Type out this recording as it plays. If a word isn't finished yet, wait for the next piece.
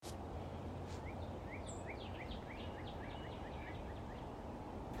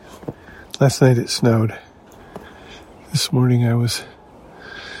Last night it snowed. This morning I was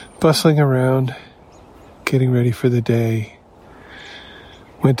bustling around, getting ready for the day.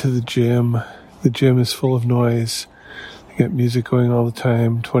 Went to the gym. The gym is full of noise. They got music going all the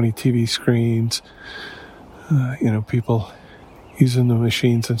time, 20 TV screens, people using the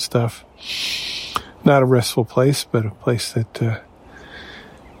machines and stuff. Not a restful place, but a place that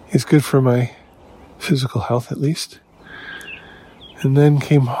is good for my physical health, at least. And then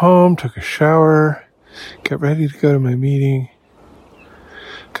came home, took a shower, got ready to go to my meeting,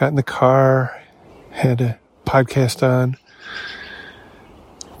 got in the car, had a podcast on,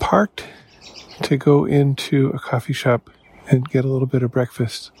 parked to go into a coffee shop and get a little bit of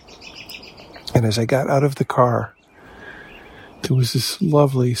breakfast. And as I got out of the car, there was this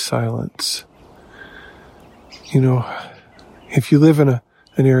lovely silence. If you live in an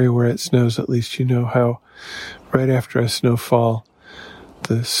area where it snows, at least you know how right after a snowfall,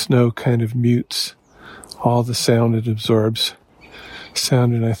 the snow kind of mutes all the sound it absorbs.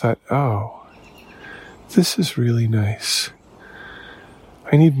 And I thought, oh, this is really nice.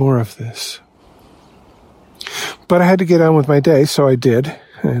 I need more of this. But I had to get on with my day, so I did.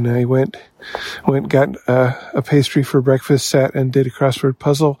 And I went, got a pastry for breakfast, sat and did a crossword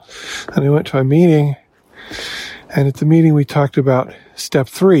puzzle. And I went to a meeting. And at the meeting, we talked about step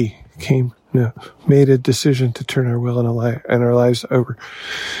 3, made a decision to turn our will and our lives over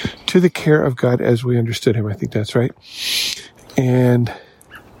to the care of God as we understood Him. I think that's right. And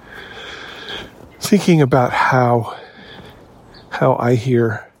thinking about how I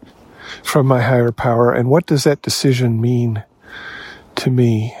hear from my higher power and what does that decision mean to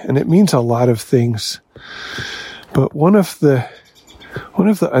me? And it means a lot of things. But one of the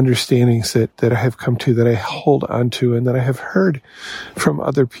understandings that I have come to, that I hold on to, and that I have heard from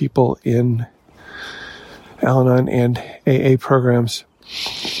other people in Al-Anon and AA programs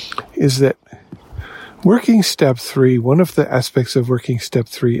is that working step 3, one of the aspects of working step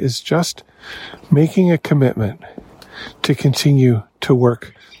 3 is just making a commitment to continue to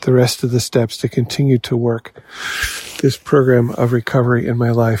work the rest of the steps, to continue to work this program of recovery in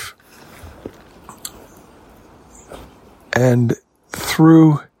my life. And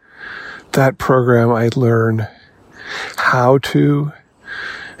through that program, I learn how to,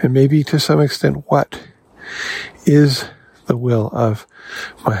 and maybe to some extent what, is the will of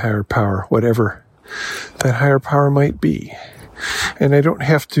my higher power, whatever that higher power might be. And I don't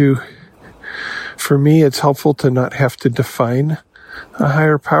have to, for me, it's helpful to not have to define a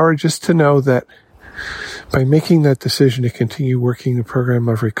higher power, just to know that by making that decision to continue working the program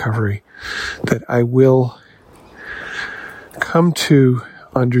of recovery, that I will come to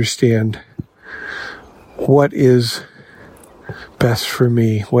understand what is best for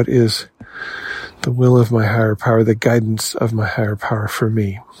me, what is the will of my higher power, the guidance of my higher power for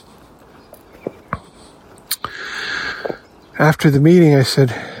me. After the meeting, I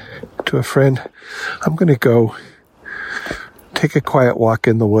said to a friend, I'm going to go take a quiet walk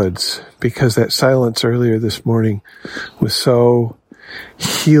in the woods, because that silence earlier this morning was so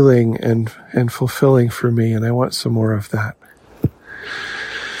healing and fulfilling for me, and I want some more of that.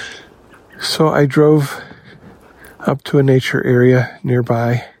 So I drove up to a nature area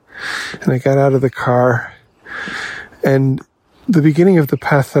nearby, and I got out of the car, and the beginning of the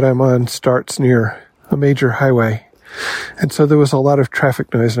path that I'm on starts near a major highway. And so there was a lot of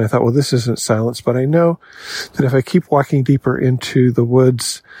traffic noise, and I thought, well, this isn't silence, but I know that if I keep walking deeper into the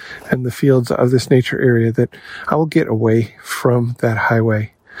woods and the fields of this nature area, that I will get away from that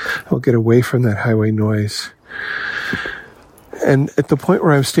highway. I will get away from that highway noise. And at the point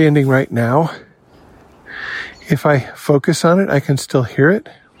where I'm standing right now, if I focus on it, I can still hear it.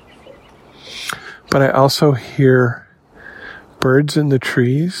 But I also hear birds in the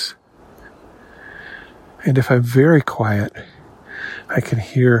trees. And if I'm very quiet, I can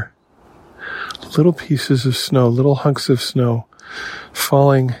hear little pieces of snow, little hunks of snow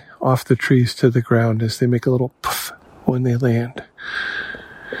falling off the trees to the ground as they make a little puff when they land.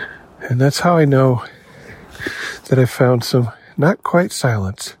 And that's how I know that I found some, not quite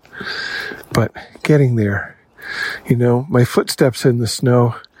silence, but getting there. My footsteps in the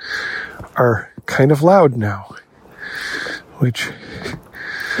snow are kind of loud now, which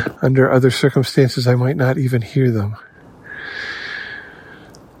under other circumstances, I might not even hear them.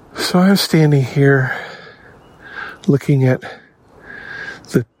 So I'm standing here looking at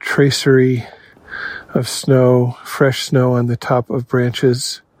the tracery of snow, fresh snow on the top of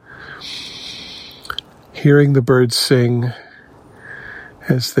branches, hearing the birds sing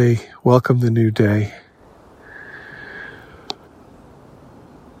as they welcome the new day,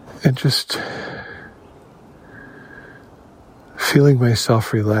 and just feeling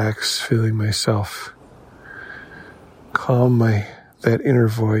myself relax, feeling myself calm that inner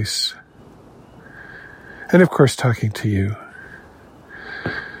voice. And of course, talking to you,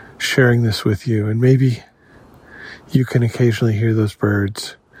 sharing this with you, and maybe you can occasionally hear those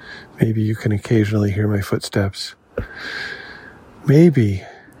birds. Maybe you can occasionally hear my footsteps. Maybe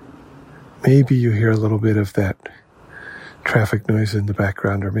you hear a little bit of that traffic noise in the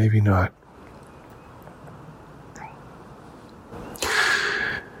background, or maybe not.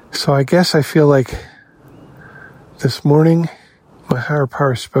 So I guess I feel like this morning my higher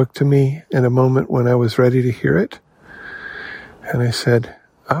power spoke to me in a moment when I was ready to hear it. And I said,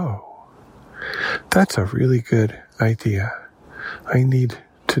 oh, that's a really good idea. I need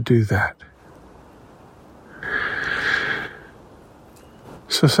to do that.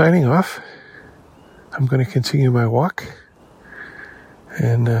 So signing off, I'm going to continue my walk,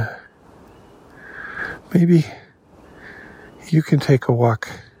 and maybe you can take a walk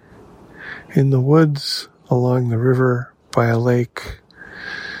in the woods, along the river, by a lake,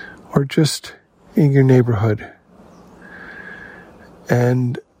 or just in your neighborhood,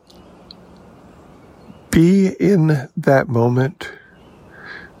 and be in that moment,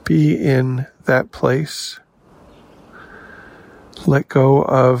 be in that place. Let go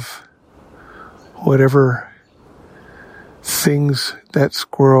of whatever things that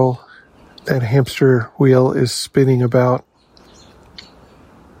squirrel, that hamster wheel is spinning about.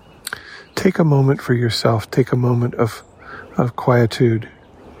 Take a moment for yourself. Take a moment of quietude,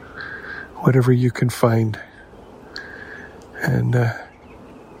 whatever you can find. And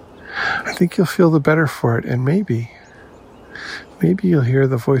I think you'll feel the better for it. And maybe you'll hear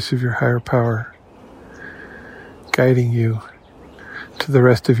the voice of your higher power guiding you to the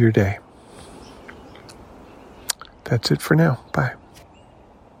rest of your day. That's it for now. Bye.